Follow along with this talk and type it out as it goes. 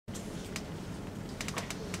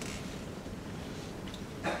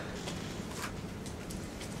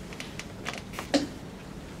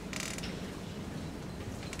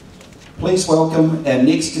please welcome our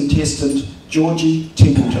next contestant, Georgie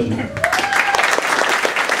Templeton.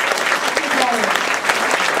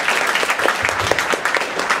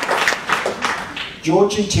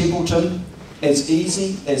 Georgie Templeton, as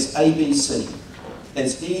easy as ABC.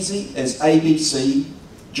 As easy as ABC,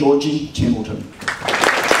 Georgie Templeton.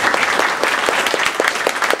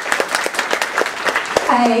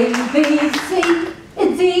 ABC,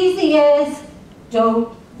 it's easy as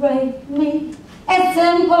do, re, mi. As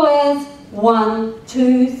simple as 1,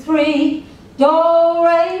 2, 3, do,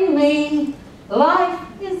 re, mi. Life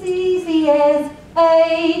is easy as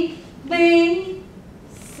A, B,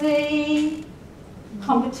 C.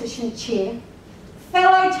 Competition chair,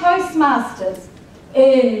 fellow Toastmasters,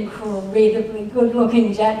 incredibly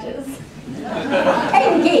good-looking judges,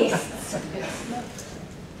 and guests.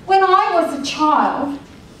 When I was a child,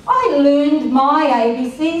 I learned my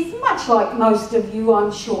ABCs, much like most of you,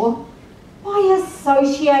 I'm sure, by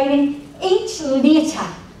associating each letter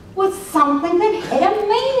with something that had a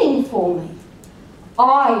meaning for me.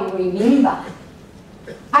 I remember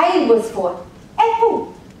A was for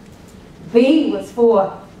apple, B was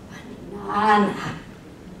for banana,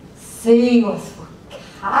 C was for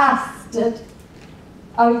custard.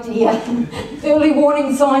 Oh dear, early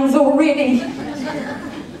warning signs already. In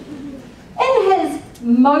his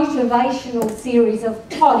motivational series of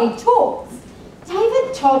Toddy Talks,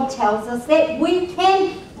 David Todd tells us that we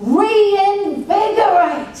can reinvigorate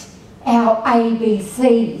our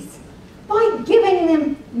ABCs by giving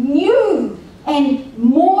them new and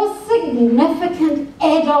more significant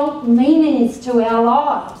adult meanings to our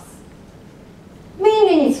lives.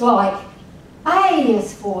 Meanings like A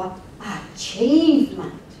is for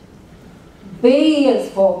achievement, B is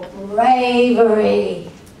for bravery,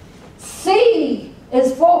 C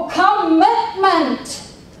is for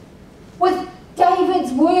commitment. With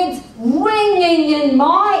David's words ringing in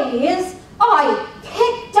my ears, I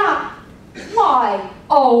picked up my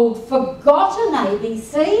old forgotten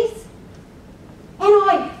ABCs and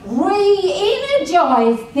I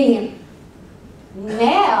re-energized them.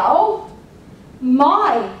 Now,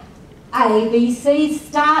 my ABCs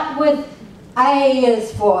start with A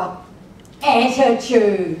is for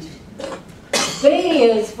attitude, B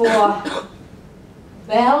is for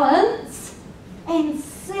balance, and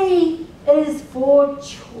C is for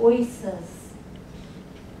choices.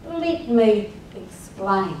 Let me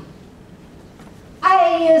explain.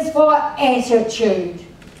 A is for attitude.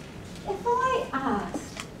 If I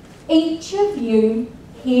asked each of you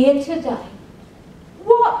here today,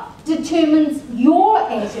 what determines your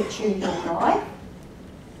attitude in life?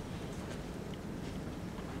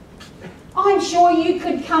 I'm sure you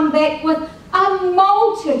could come back with a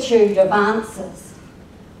multitude of answers.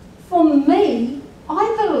 For me,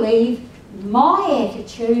 I believe my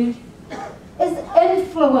attitude is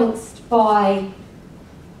influenced by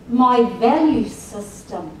my value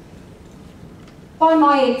system, by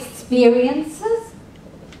my experiences,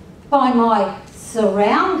 by my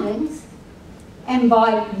surroundings, and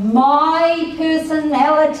by my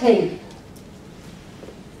personality.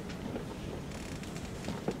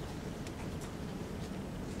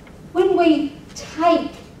 When we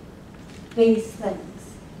take these things,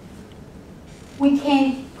 we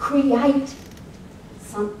can create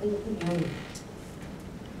something new.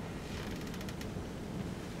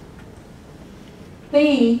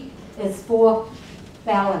 B is for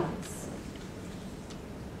balance.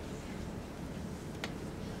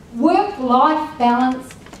 Work-life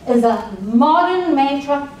balance is a modern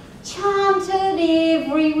mantra chanted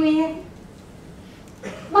everywhere.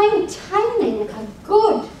 Maintaining a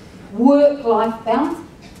good work-life balance,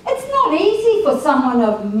 it's not easy for someone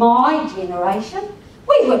of my generation.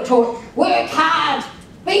 We were taught, work hard,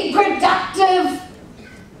 be productive,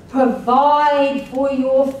 provide for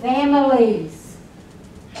your families.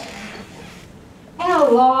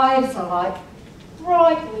 Our lives are like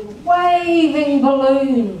brightly waving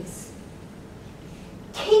balloons.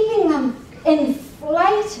 Keeping them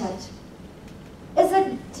inflated is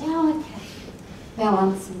a delicate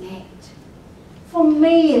balancing act. For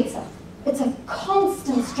me, it's a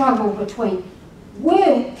constant struggle between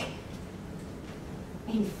work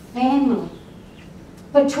and family,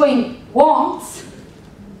 between wants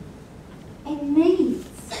and needs,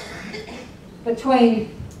 between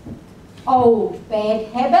old bad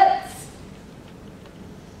habits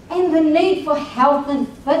and the need for health and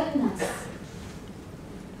fitness.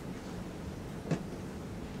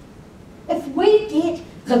 If we get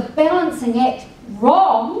the balancing act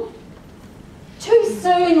wrong, too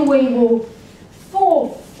soon we will fall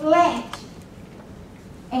flat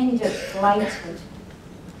and deflated.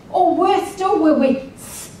 Or worse still, we'll be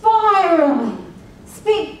spiralling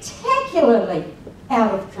spectacularly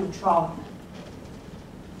out of control.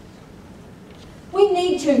 We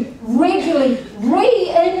need to regularly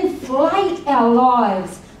re-inflate our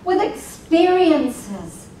lives with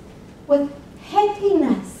experiences, with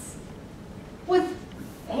happiness, with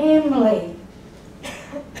family,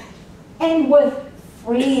 and with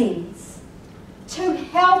friends to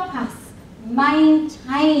help us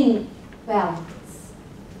maintain balance.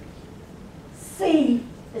 C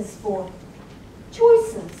is for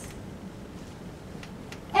choices.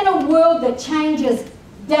 In a world that changes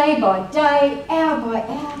day by day, hour by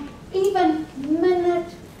hour, even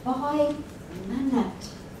minute by minute,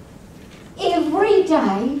 every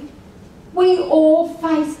day we all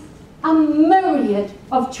face a myriad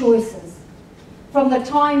of choices. From the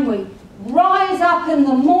time we rise up in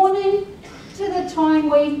the morning to the time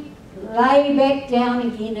we lay back down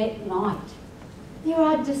again at night, there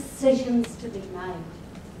are decisions to be made.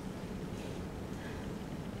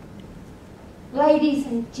 Ladies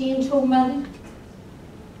and gentlemen,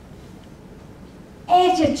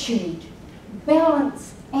 attitude,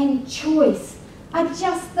 balance and choice are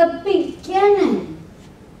just the beginning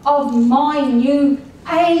of my new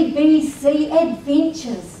ABC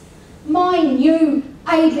adventures. My new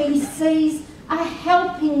ABCs are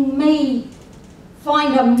helping me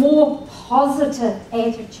find a more positive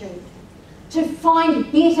attitude, to find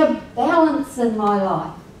better balance in my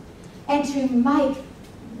life, and to make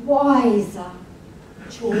wiser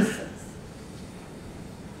choices.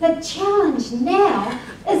 The challenge now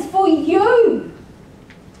is for you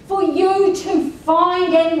to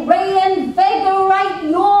find and reinvigorate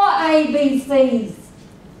your ABCs.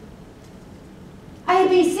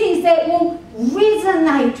 ABCs that will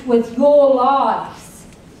resonate with your lives.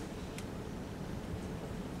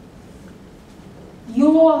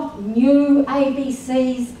 Your new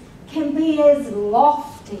ABCs can be as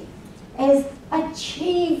lofty as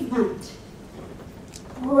achievement,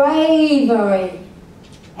 bravery,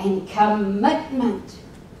 and commitment.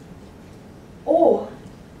 Or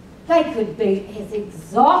they could be as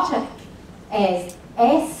exotic as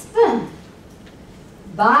Aspen,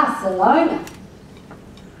 Barcelona,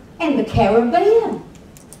 and the Caribbean.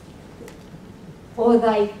 Or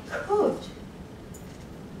they could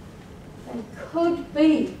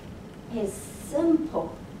be as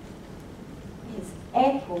simple as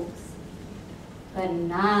apples,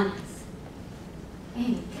 bananas,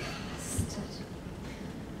 and custard.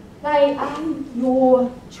 They are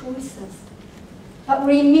your choices. But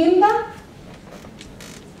remember,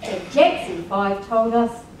 as Jackson 5 told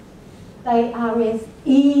us, they are as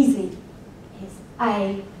easy as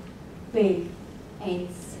A, B, and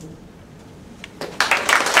C.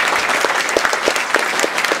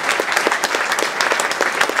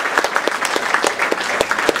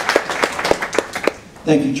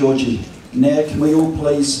 Thank you, Georgie. Now, can we all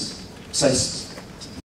please say